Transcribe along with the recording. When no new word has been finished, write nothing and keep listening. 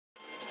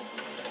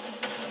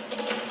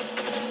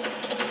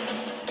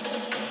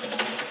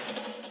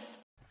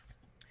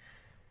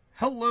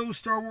Hello,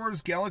 Star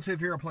Wars Galaxy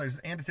of Hero Players. This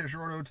is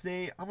Anti-Roto.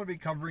 Today, I'm going to be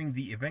covering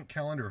the event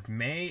calendar of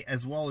May,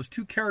 as well as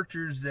two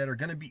characters that are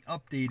going to be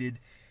updated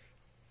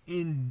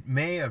in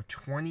May of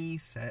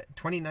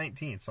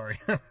 2019. Sorry,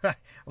 I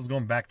was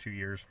going back 2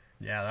 years.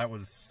 Yeah, that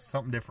was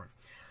something different.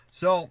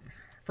 So,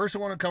 first I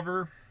want to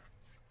cover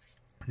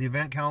the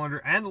event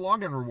calendar and the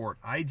login reward.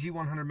 IG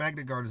 100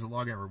 Magnet Guard is a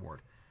login reward.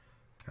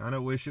 Kind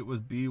of wish it was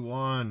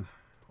B1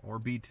 or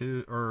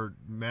B2 or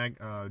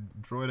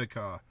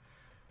Droidica.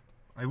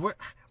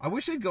 I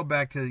wish they'd go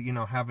back to,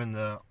 having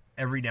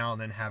every now and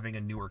then having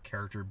a newer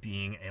character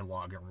being a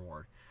login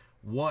reward.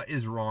 What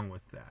is wrong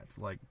with that?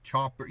 Like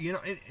Chopper,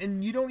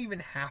 and you don't even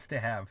have to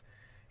have,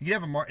 you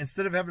can have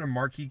instead of having a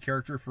marquee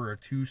character for a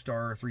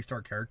 2-star or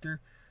 3-star character,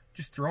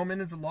 just throw them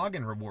in as a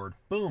login reward.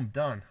 Boom,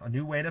 done. A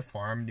new way to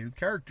farm new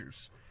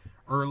characters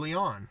early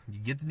on. You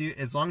get the new,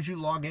 as long as you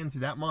log in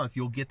through that month,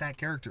 you'll get that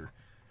character.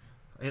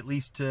 At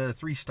least to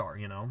 3-star,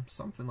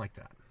 something like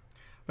that.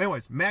 But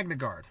anyways, Magna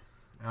Guard.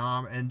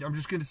 And I'm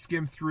just going to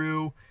skim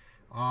through.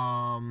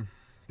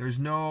 There's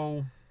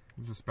a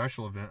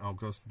special event. Oh,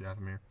 Ghost of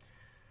Dathomir.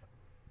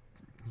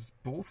 There's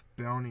both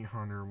Bounty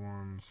Hunter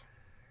ones.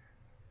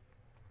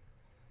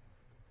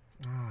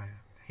 I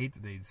hate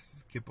that they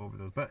skip over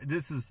those. But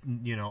this is,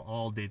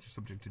 all dates are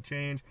subject to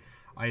change.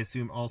 I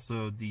assume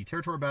also the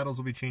territory battles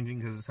will be changing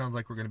because it sounds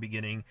like we're going to be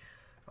getting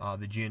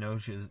the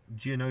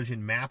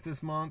Geonosian map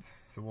this month.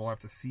 So we'll have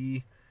to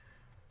see.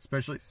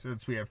 Especially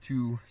since we have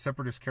two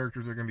separatist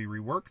characters that are going to be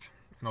reworked.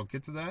 And I'll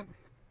get to that.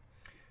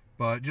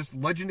 But just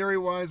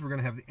legendary-wise, we're going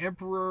to have the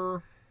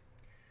Emperor,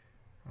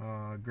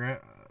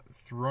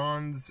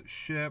 Thrawn's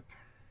ship,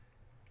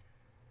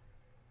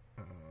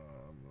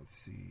 let's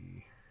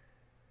see,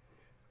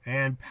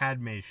 and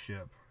Padme's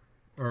ship.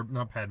 Or,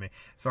 not Padme.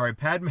 Sorry,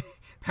 Padme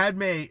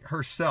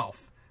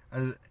herself.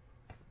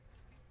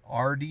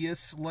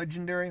 Ardius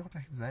legendary? What the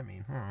heck does that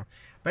mean? I don't know.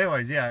 But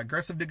anyways, yeah,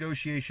 aggressive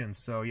negotiations.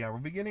 So, yeah, we'll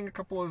be getting a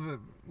couple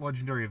of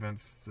legendary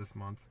events this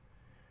month.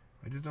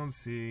 I just don't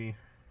see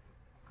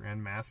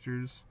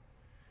Grandmasters.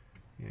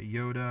 Yeah,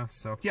 Yoda.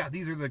 So, yeah,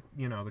 these are the,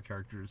 the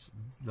characters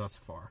thus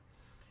far.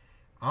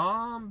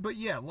 But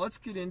yeah, let's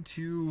get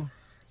into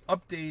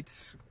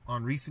updates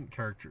on recent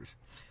characters.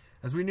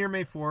 As we near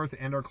May 4th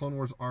and our Clone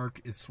Wars arc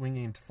is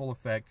swinging into full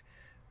effect,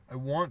 I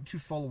want to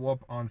follow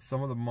up on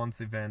some of the month's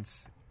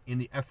events in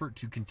the effort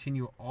to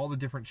continue all the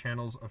different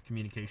channels of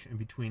communication in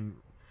between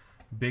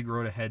big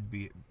road ahead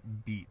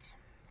beats.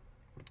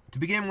 To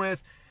begin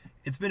with,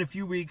 it's been a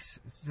few weeks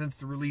since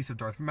the release of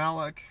Darth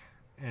Malak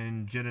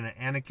and Jedi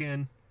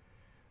Anakin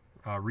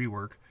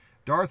rework.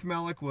 Darth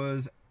Malak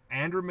was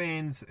and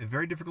remains a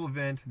very difficult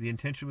event. The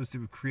intention was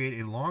to create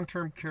a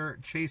long-term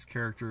chase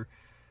character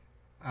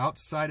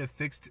outside of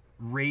fixed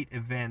rate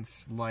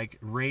events like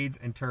raids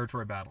and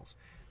territory battles.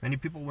 Many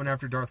people went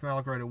after Darth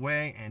Malak right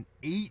away, and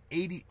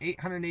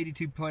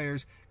 882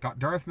 players got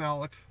Darth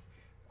Malak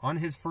on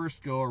his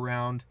first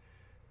go-around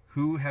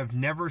who have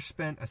never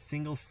spent a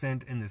single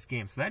cent in this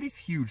game. So that is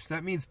huge.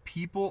 That means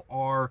people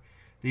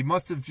they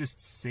must have just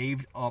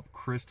saved up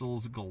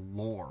crystals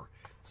galore.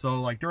 So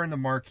like during the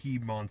marquee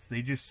months,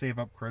 they just save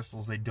up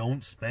crystals. They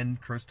don't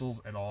spend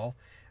crystals at all,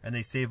 and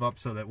they save up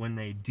so that when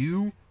they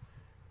do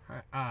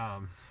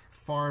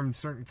farm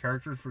certain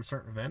characters for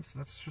certain events,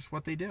 that's just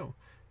what they do.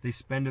 They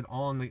spend it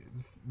all on the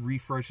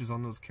refreshes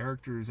on those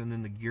characters and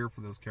then the gear for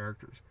those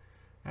characters.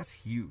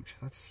 That's huge.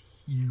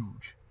 That's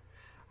huge.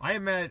 I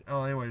imagine,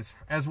 anyways,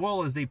 as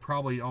well as they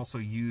probably also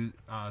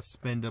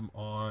spend them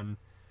on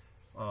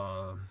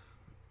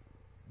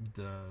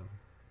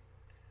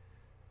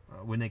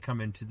when they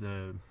come into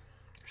the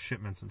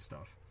shipments and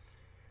stuff.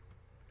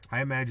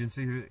 I imagine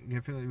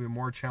significantly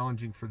more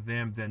challenging for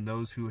them than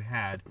those who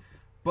had.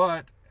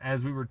 But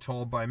as we were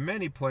told by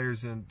many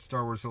players in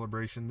Star Wars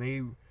Celebration,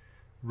 they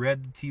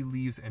read the tea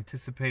leaves,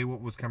 anticipated what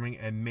was coming,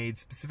 and made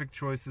specific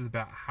choices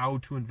about how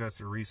to invest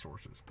their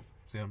resources.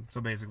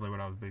 So basically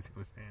what I was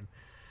basically saying.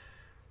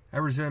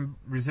 That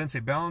presents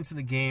a balance in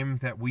the game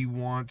that we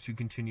want to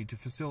continue to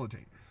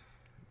facilitate.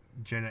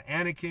 Jedi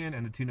Anakin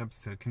and the tune-ups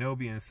to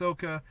Kenobi and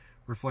Ahsoka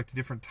reflect a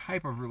different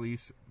type of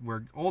release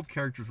where old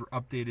characters were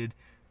updated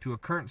to a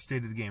current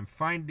state of the game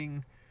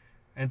finding,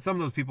 and some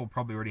of those people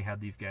probably already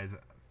had these guys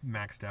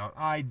maxed out.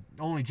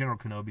 Only General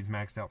Kenobi's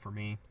maxed out for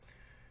me.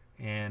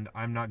 And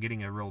I'm not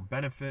getting a real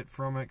benefit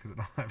from it because I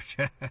don't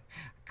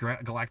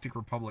have Galactic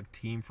Republic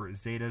team for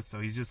Zeta, so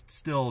he's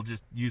still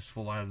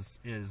useful as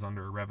is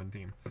under a Revan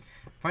team.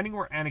 Finding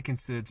where Anakin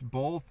sits,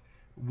 both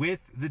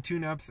with the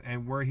tune-ups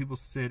and where he will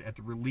sit at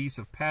the release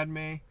of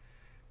Padme,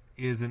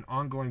 is an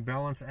ongoing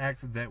balance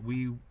act that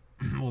we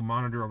will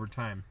monitor over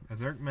time.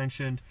 As Eric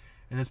mentioned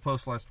in his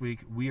post last week,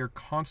 we are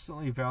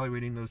constantly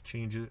evaluating those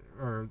changes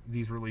or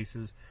these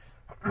releases.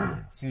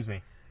 Excuse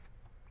me.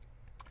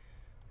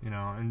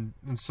 And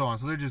so on.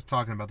 So they're just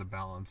talking about the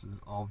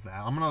balances, all of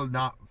that. I'm going to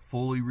not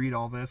fully read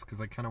all this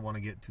because I kind of want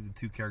to get to the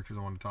two characters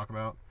I want to talk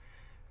about.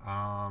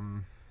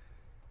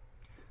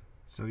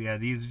 So yeah,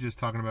 these are just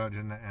talking about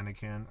Jedi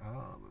Anakin.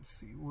 Let's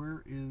see,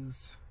 where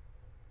is...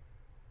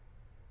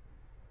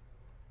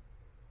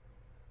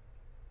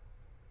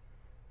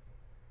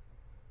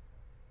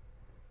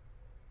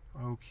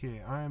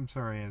 Okay, I'm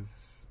sorry.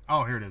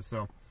 Oh, here it is.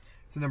 So,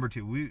 it's a number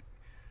 2.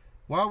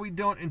 While we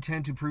don't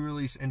intend to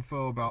pre-release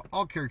info about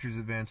all characters'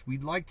 events,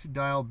 we'd like to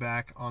dial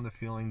back on the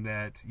feeling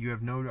that you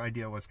have no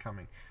idea what's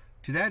coming.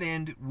 To that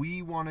end,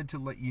 we wanted to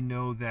let you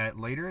know that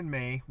later in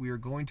May, we are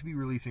going to be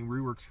releasing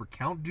reworks for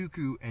Count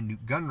Dooku and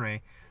Nute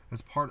Gunray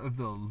as part of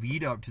the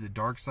lead up to the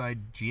dark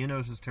side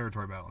Geonosis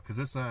territory battle. Because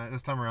this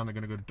time around, they're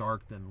going to go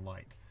dark then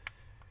light.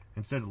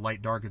 Instead of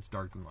light dark, it's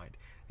dark then light.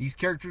 These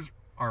characters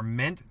are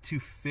meant to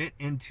fit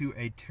into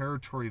the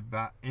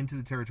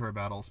territory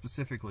battle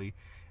specifically,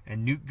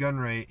 and Nute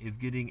Gunray is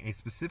getting a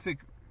specific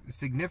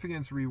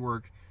significance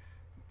rework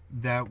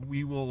that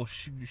we will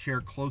share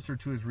closer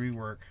to his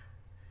rework,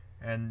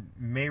 and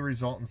may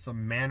result in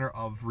some manner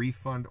of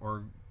refund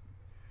or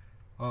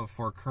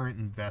for current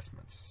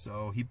investments.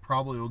 So he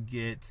probably will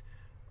get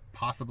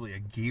possibly a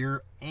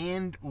gear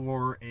and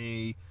or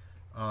a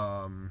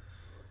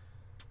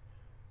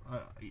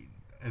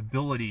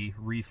ability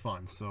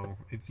refund. So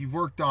if you've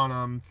worked on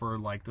them for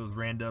like those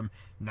random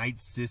Night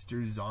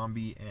Sister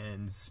zombie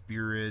and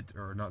spirit,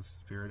 or not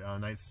spirit,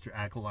 Night Sister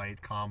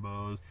acolyte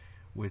combos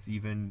with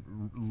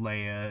even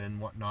Leia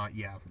and whatnot,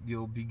 yeah,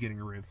 you'll be getting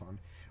a refund.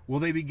 Will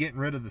they be getting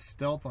rid of the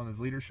stealth on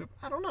his leadership?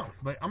 I don't know,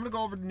 but I'm gonna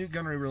go over to Nute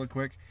Gunray really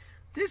quick.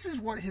 This is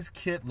what his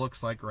kit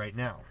looks like right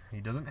now. He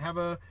doesn't have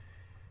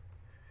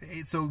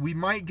so we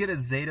might get a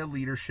Zeta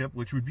leadership,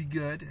 which would be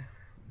good.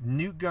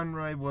 Nute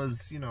Gunray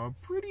was, a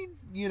pretty,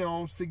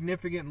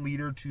 significant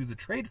leader to the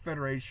Trade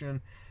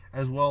Federation,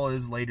 as well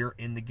as later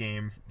in the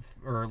game,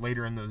 or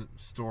later in the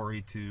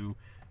story to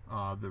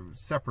the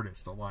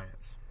Separatist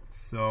Alliance.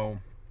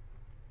 So,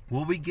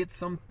 will we get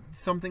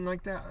something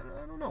like that?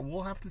 I don't know.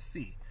 We'll have to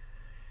see.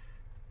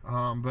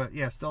 But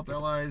yeah, stealth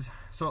allies.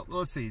 So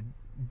let's see.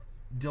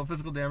 Deal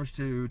physical damage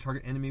to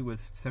target enemy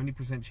with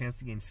 70% chance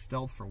to gain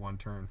stealth for 1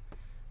 turn.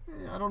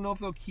 I don't know if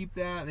they'll keep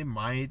that. They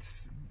might.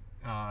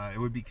 It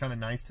would be kind of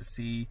nice to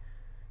see,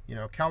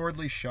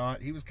 Cowardly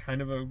Shot. He was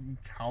kind of a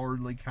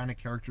cowardly kind of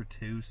character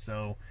too.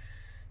 So,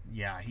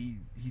 yeah,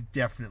 he's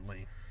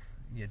definitely,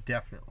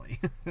 definitely.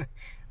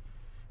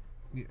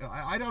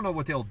 I don't know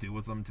what they'll do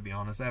with them, to be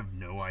honest. I have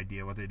no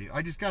idea what they do.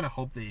 I just kind of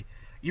hope they,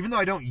 even though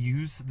I don't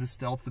use the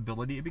stealth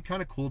ability, it'd be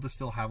kind of cool to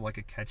still have like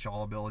a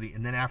catch-all ability,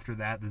 and then after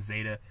that, the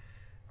Zeta,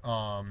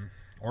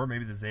 or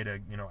maybe the Zeta,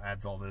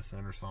 adds all this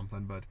in or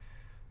something. But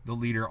the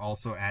leader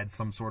also adds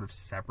some sort of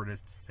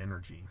separatist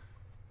synergy,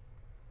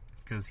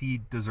 because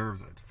he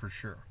deserves it for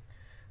sure.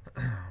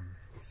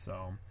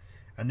 So,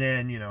 and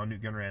then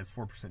Nute Gunray has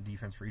 4%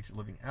 defense for each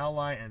living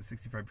ally and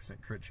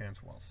 65% crit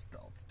chance while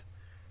stealthed.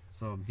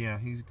 So yeah,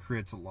 he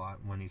crits a lot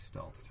when he's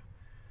stealthed.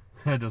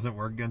 It doesn't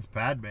work against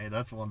Padme.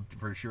 That's one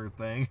for sure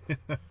thing.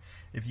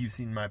 If you've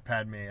seen my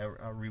Padme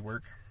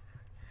rework,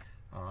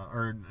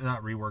 or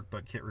not rework,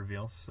 but kit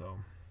reveal, so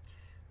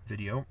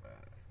video.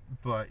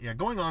 But yeah,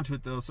 going on to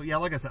it though. So yeah,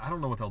 like I said, I don't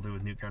know what they'll do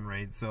with Nute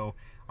Gunray. So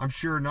I'm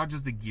sure not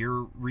just the gear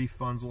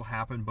refunds will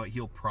happen, but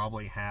he'll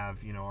probably have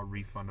a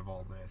refund of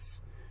all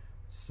this.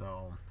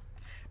 So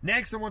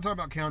next, I want to talk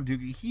about Count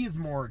Dooku. He is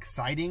more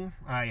exciting.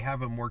 I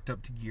have him worked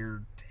up to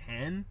gear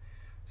 10,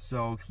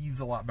 so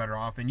he's a lot better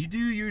off. And you do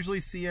usually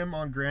see him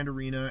on Grand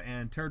Arena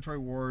and Territory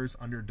Wars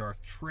under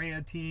Darth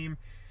Treya team.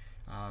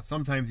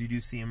 Sometimes you do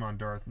see him on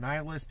Darth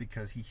Nihilus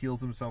because he heals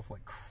himself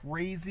like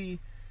crazy.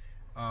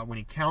 When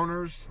he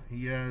counters,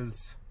 he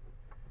has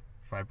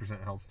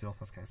 5% health still.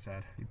 That's kind of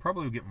sad. He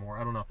probably would get more.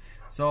 I don't know.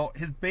 So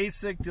his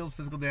basic deals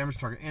physical damage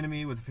to target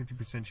enemy with a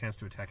 50% chance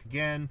to attack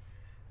again.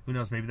 Who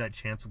knows? Maybe that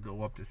chance will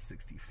go up to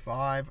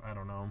 65. I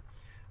don't know.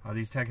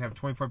 These attacks have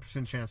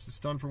 25% chance to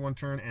stun for 1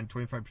 turn and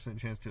 25%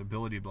 chance to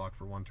ability block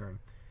for 1 turn.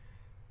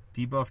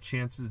 Debuff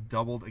chances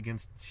doubled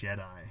against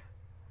Jedi.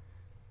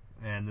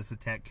 And this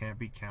attack can't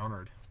be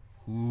countered.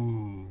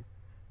 Ooh,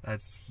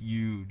 that's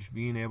huge.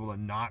 Being able to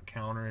not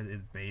counter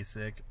is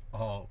basic.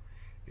 Oh,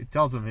 it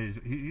tells him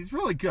he's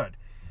really good.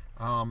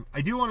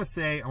 I do want to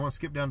say, I want to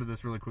skip down to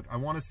this really quick. I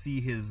want to see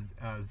his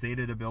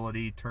Zeta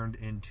ability turned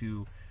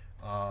into,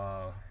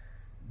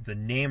 the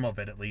name of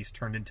it at least,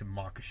 turned into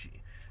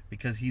Makashi.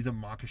 Because he's a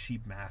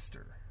Makashi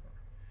master.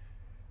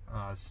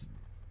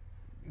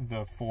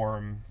 The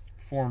form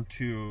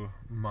 2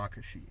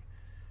 Makashi.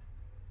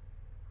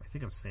 I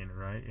think I'm saying it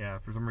right. Yeah,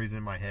 for some reason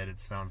in my head it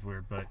sounds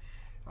weird, but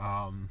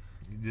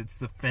it's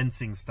the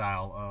fencing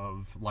style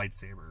of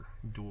lightsaber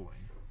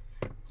dueling.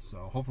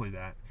 So hopefully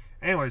that.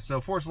 Anyway, so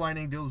Force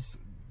Lightning deals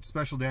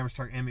special damage to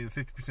target enemy with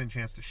 50%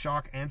 chance to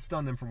shock and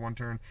stun them for 1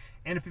 turn,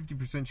 and a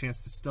 50% chance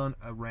to stun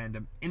a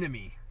random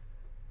enemy.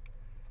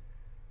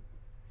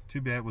 Too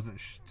bad it wasn't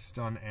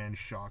stun and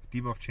shock.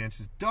 Debuff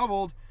chances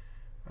doubled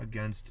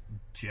against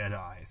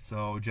Jedi.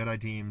 So Jedi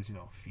teams,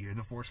 fear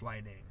the Force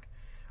Lightning.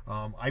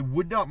 I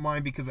would not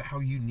mind because of how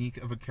unique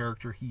of a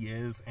character he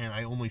is, and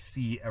I only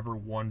see ever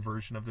one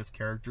version of this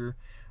character,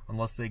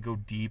 unless they go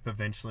deep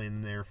eventually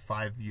in their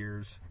 5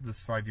 years,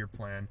 this 5-year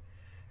plan,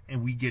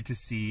 and we get to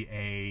see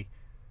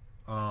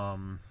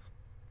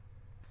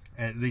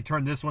and they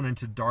turn this one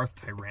into Darth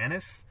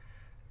Tyrannus,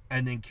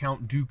 and then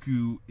Count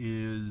Dooku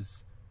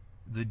is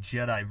the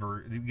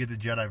Jedi you get the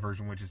Jedi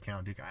version, which is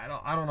Count Dooku.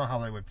 I don't know how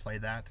they would play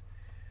that,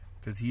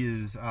 because he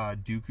is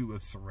Count Dooku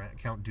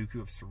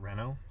of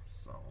Sereno.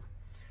 So,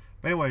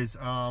 but anyways,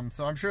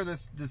 so I'm sure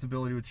this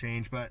ability would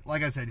change. But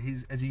like I said,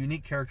 he's as a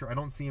unique character. I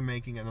don't see him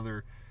making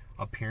another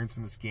appearance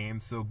in this game.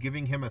 So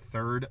giving him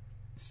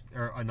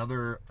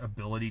another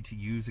ability to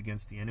use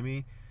against the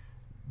enemy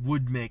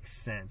would make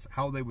sense.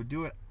 How they would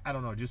do it, I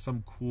don't know. Just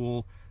some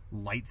cool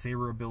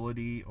lightsaber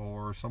ability,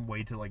 or some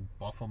way to like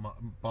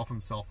buff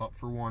himself up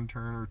for 1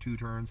 turn or 2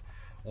 turns,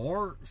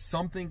 or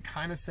something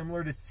kind of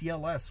similar to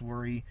CLS,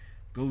 where he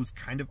goes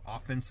kind of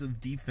offensive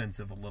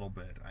defensive a little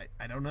bit.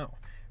 I don't know.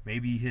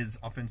 Maybe his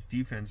offense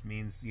defense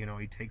means, you know,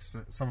 he takes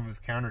some of his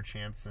counter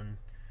chance and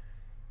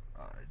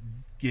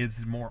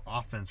gives more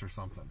offense or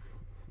something.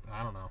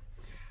 I don't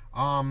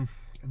know.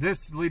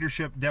 This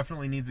leadership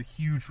definitely needs a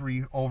huge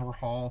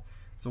overhaul,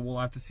 so we'll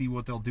have to see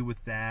what they'll do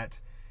with that.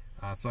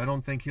 So I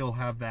don't think he'll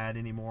have that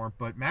anymore.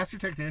 But Master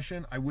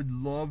Technician,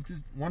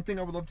 one thing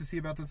I would love to see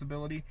about this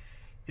ability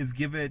is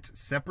give it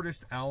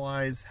Separatist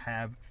allies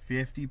have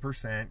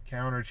 50%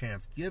 counter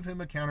chance. Give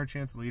him a counter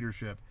chance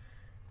leadership.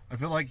 I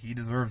feel like he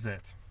deserves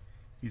it.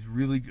 He's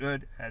really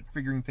good at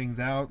figuring things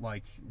out,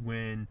 like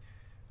when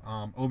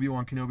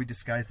Obi-Wan Kenobi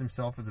disguised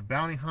himself as a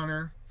bounty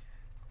hunter.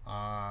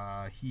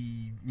 Count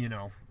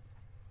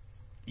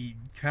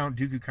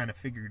Dooku kind of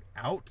figured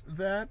out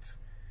that,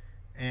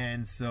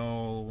 and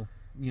so,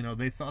 you know,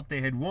 they thought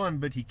they had won,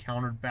 but he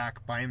countered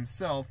back by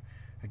himself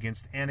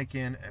against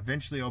Anakin,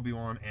 eventually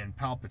Obi-Wan, and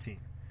Palpatine.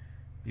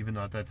 Even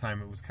though at that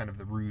time it was kind of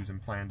the ruse and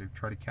plan to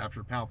try to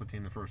capture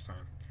Palpatine the first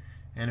time.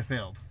 And it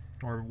failed.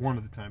 Or one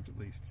of the times at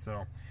least.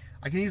 So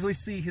I can easily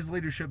see his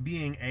leadership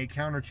being a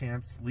counter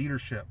chance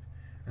leadership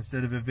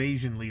instead of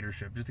evasion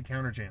leadership. Just a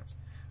counter chance.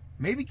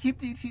 Maybe keep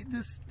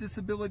this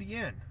ability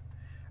in.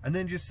 And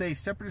then just say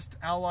Separatist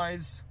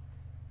allies,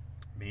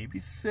 maybe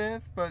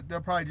Sith, but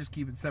they'll probably just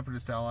keep it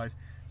Separatist allies.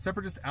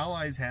 Separatist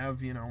allies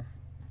have, you know,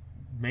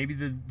 maybe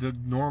the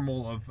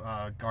normal of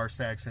Gar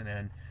Saxon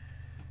and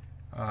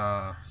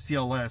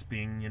CLS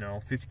being, you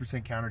know,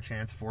 50% counter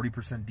chance,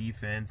 40%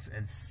 defense,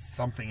 and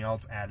something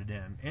else added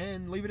in.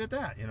 And leave it at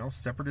that, you know.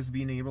 Separatists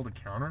being able to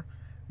counter.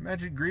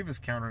 Imagine Grievous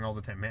countering all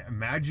the time.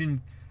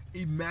 Imagine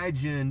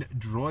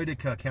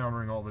Droideka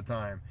countering all the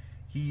time.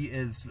 He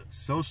is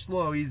so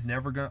slow, he's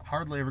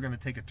hardly ever going to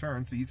take a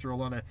turn, so you throw a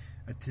lot of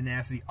a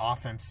tenacity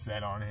offense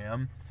set on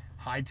him.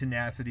 High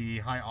tenacity,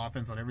 high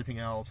offense on everything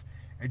else,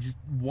 and just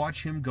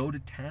watch him go to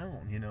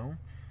town, you know.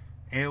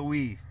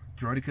 AoE,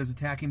 Droideka's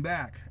attacking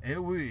back.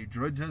 AoE,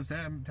 Droideka's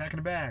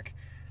attacking back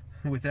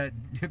with that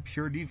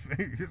pure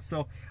defense.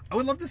 So I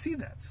would love to see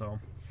that. So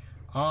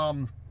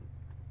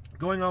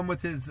going on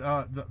with his,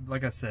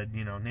 like I said,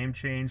 you know, name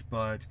change,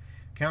 but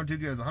Count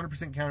Dooku has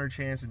 100% counter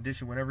chance. In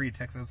addition, whenever he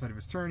attacks outside of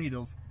his turn, he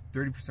deals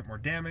 30% more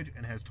damage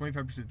and has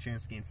 25%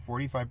 chance to gain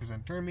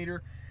 45% turn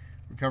meter,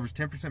 recovers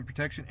 10%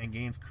 protection, and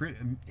gains crit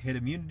hit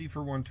immunity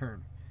for 1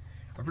 turn.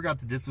 I forgot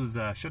that this was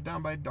shut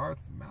down by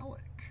Darth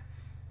Malik.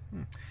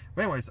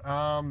 But anyways,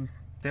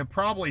 they'll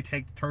probably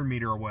take the turn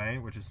meter away,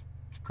 which is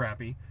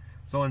crappy.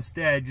 So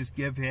instead, just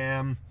give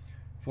him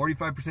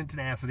 45%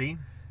 tenacity.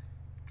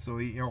 So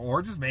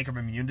or just make him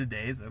immune to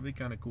daze. That'd be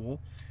kind of cool.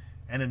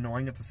 And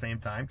annoying at the same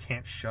time.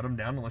 Can't shut him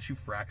down unless you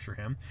fracture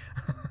him.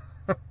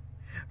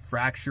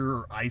 Fracture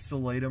or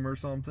isolate him or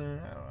something.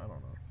 I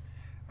don't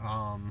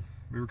know.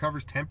 He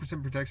recovers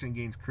 10% protection and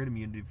gains crit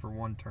immunity for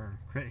 1 turn.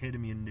 Crit hit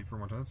immunity for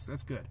 1 turn.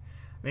 That's good.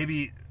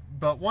 Maybe,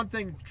 but one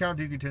thing Count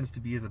Dooku tends to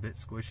be is a bit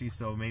squishy,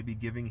 so maybe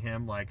giving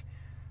him like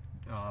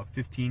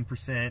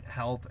 15%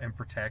 health and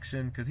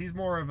protection, because he's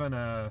more of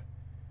an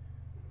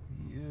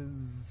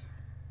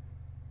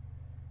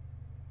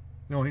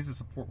no, he's a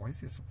support. Why is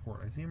he a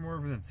support? Is he more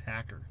of an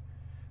attacker?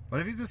 But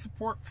if he's a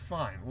support,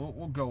 fine.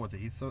 We'll go with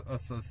it. He's a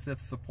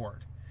Sith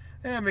support.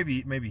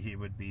 Maybe he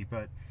would be,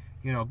 but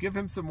you know, give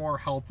him some more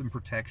health and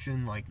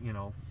protection, like, you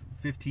know,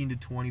 15 to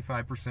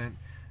 25%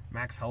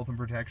 max health and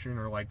protection,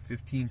 or like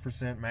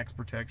 15% max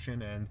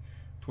protection and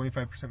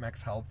 25%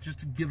 max health, just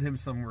to give him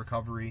some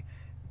recovery,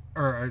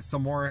 or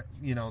some more,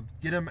 you know,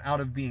 get him out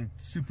of being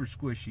super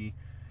squishy.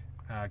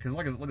 Because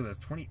look at this,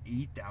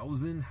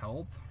 28,000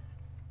 health.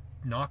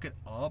 Knock it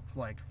up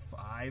like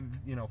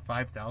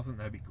 5,000.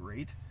 That'd be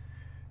great.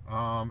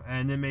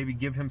 And then maybe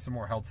give him some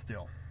more health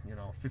still. You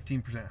know,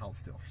 15% health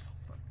still or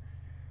something.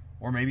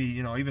 Or maybe,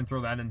 you know, even throw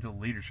that into the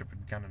leadership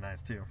would be kind of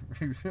nice too.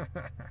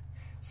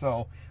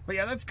 So, but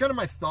yeah, that's kind of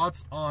my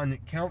thoughts on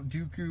Count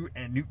Dooku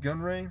and Nute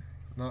Gunray.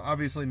 Now,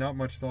 obviously not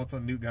much thoughts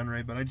on Nute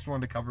Gunray, but I just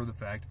wanted to cover the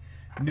fact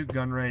Nute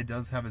Gunray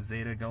does have a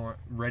Zeta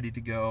ready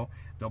to go.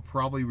 They'll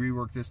probably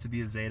rework this to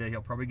be a Zeta.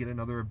 He'll probably get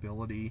another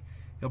ability.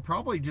 He'll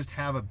probably just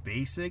have a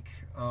basic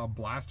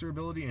blaster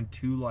ability and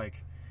 2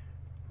 like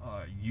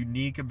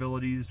unique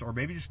abilities, or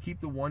maybe just keep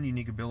the 1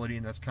 unique ability,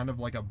 and that's kind of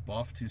like a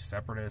buff to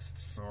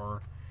Separatists,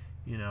 or,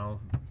 you know,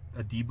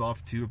 a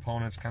debuff to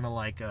opponents, kind of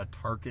like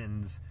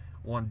Tarkin's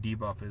 1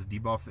 debuff is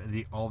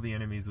debuff all the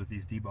enemies with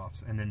these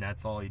debuffs, and then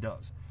that's all he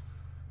does.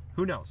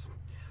 Who knows?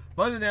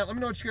 But other than that, let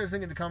me know what you guys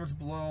think in the comments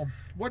below.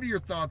 What are your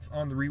thoughts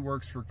on the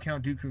reworks for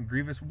Count Dooku and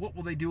Grievous? What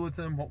will they do with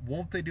them? What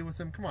won't they do with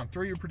them? Come on,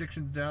 throw your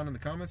predictions down in the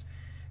comments.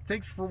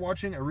 Thanks for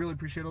watching. I really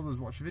appreciate all those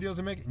watch videos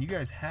I make, and you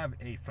guys have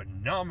a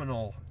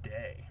phenomenal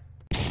day.